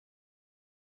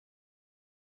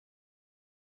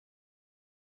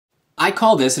I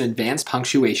call this an advanced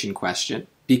punctuation question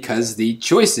because the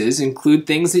choices include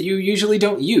things that you usually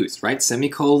don't use, right?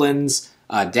 Semicolons,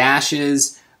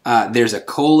 dashes, there's a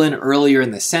colon earlier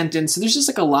in the sentence, so there's just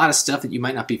like a lot of stuff that you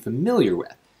might not be familiar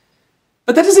with.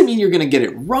 But that doesn't mean you're going to get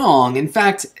it wrong. In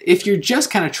fact, if you're just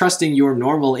kind of trusting your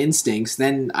normal instincts,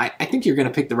 then I think you're going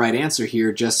to pick the right answer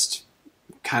here, just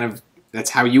kind of that's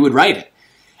how you would write it.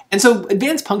 And so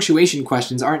advanced punctuation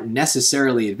questions aren't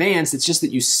necessarily advanced, it's just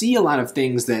that you see a lot of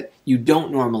things that you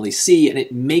don't normally see, and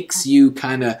it makes you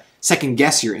kind of second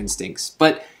guess your instincts.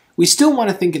 But we still want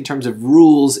to think in terms of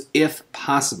rules if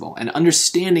possible, and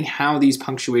understanding how these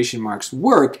punctuation marks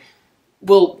work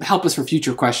will help us for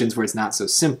future questions where it's not so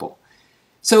simple.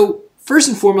 So first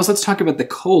and foremost, let's talk about the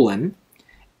colon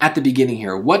at the beginning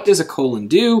here. What does a colon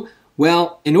do?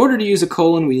 Well, in order to use a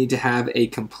colon, we need to have a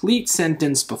complete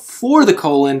sentence before the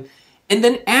colon, and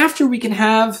then after we can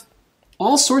have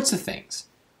all sorts of things.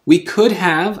 We could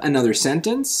have another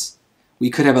sentence, we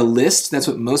could have a list, that's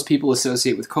what most people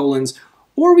associate with colons,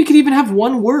 or we could even have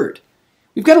one word.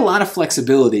 We've got a lot of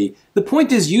flexibility. The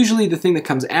point is usually the thing that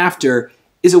comes after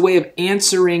is a way of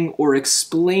answering or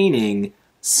explaining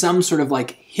some sort of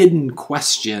like hidden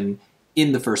question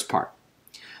in the first part.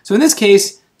 So in this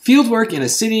case, fieldwork in a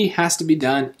city has to be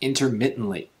done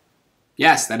intermittently.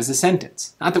 Yes, that is a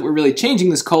sentence. Not that we're really changing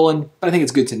this colon, but I think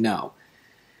it's good to know.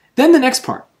 Then the next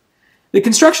part. The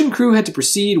construction crew had to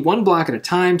proceed one block at a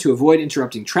time to avoid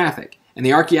interrupting traffic, and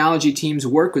the archaeology team's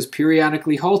work was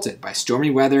periodically halted by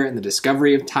stormy weather and the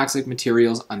discovery of toxic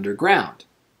materials underground.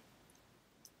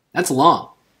 That's long.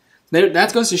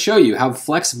 That goes to show you how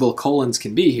flexible colons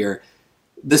can be here.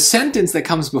 The sentence that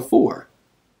comes before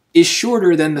is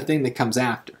shorter than the thing that comes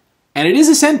after. And it is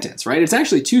a sentence, right? It's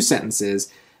actually two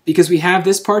sentences because we have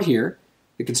this part here.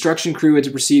 The construction crew had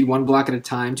to proceed one block at a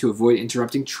time to avoid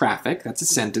interrupting traffic. That's a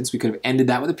sentence. We could have ended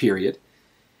that with a period.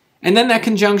 And then that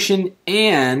conjunction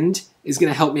and is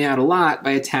going to help me out a lot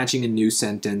by attaching a new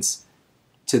sentence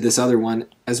to this other one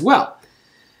as well.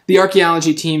 The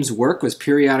archaeology team's work was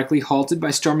periodically halted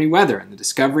by stormy weather and the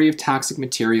discovery of toxic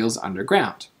materials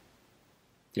underground.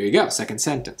 There you go, second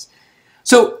sentence.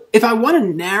 So if I want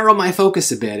to narrow my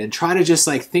focus a bit and try to just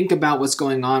like think about what's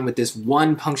going on with this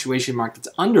one punctuation mark that's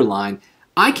underlined,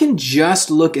 I can just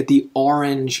look at the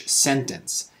orange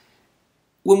sentence.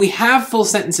 When we have full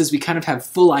sentences, we kind of have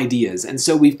full ideas, and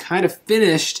so we've kind of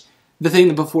finished the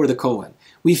thing before the colon.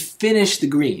 We've finished the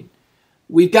green.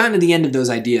 We've gotten to the end of those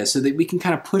ideas so that we can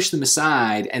kind of push them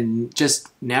aside and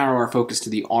just narrow our focus to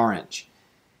the orange.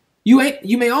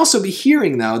 You may also be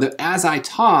hearing, though, that as I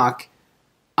talk,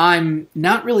 I'm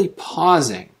not really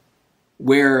pausing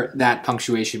where that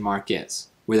punctuation mark is,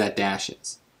 where that dash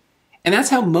is. And that's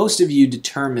how most of you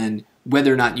determine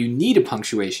whether or not you need a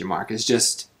punctuation mark. Is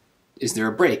just, is there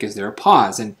a break? Is there a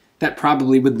pause? And that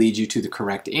probably would lead you to the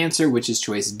correct answer, which is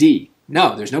choice D.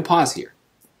 No, there's no pause here.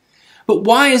 But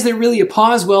why is there really a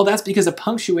pause? Well, that's because a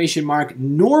punctuation mark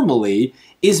normally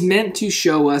is meant to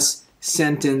show us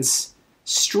sentence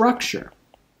structure.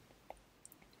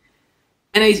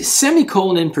 And a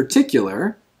semicolon in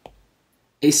particular,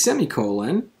 a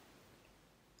semicolon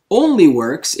only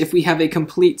works if we have a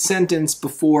complete sentence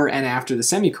before and after the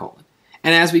semicolon.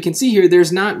 And as we can see here,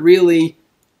 there's not really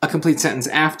a complete sentence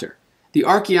after. The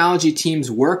archaeology team's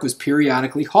work was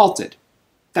periodically halted.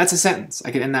 That's a sentence.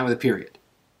 I could end that with a period.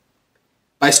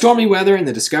 By stormy weather and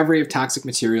the discovery of toxic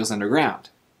materials underground.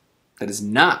 That is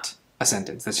not a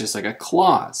sentence. That's just like a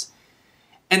clause.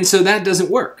 And so that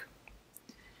doesn't work.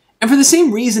 And for the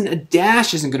same reason, a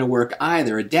dash isn't going to work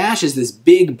either. A dash is this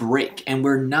big break, and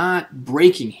we're not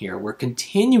breaking here. We're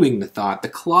continuing the thought. The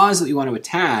clause that we want to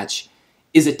attach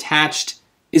is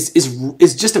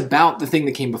just about the thing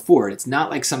that came before it. It's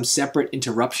not like some separate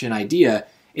interruption idea.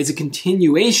 It's a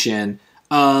continuation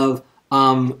of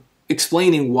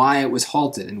explaining why it was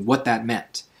halted and what that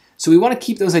meant. So we want to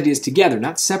keep those ideas together,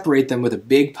 not separate them with a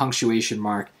big punctuation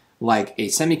mark like a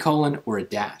semicolon or a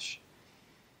dash.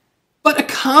 But a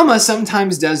comma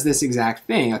sometimes does this exact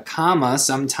thing. A comma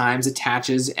sometimes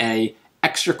attaches an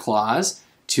extra clause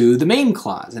to the main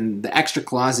clause, and the extra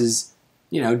clause is,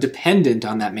 dependent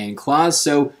on that main clause,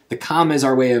 so the comma is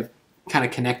our way of kind of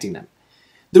connecting them.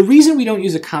 The reason we don't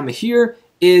use a comma here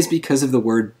is because of the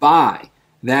word by.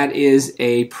 That is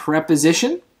a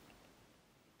preposition.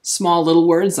 Small little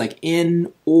words like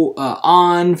in,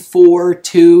 on, for,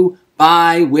 to,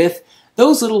 by, with.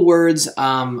 Those little words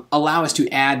allow us to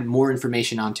add more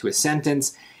information onto a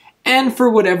sentence, and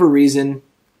for whatever reason,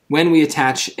 when we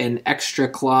attach an extra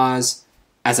clause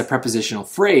as a prepositional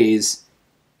phrase,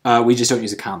 we just don't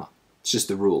use a comma. It's just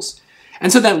the rules.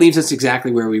 And so that leaves us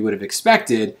exactly where we would have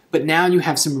expected, but now you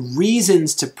have some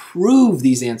reasons to prove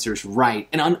these answers right.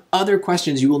 And on other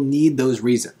questions, you will need those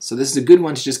reasons. So this is a good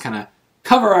one to just kind of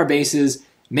cover our bases,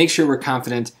 make sure we're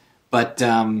confident, but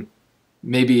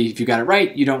maybe if you got it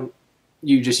right,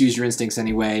 you just use your instincts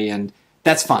anyway, and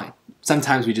that's fine.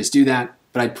 Sometimes we just do that,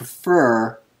 but I'd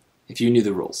prefer if you knew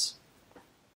the rules.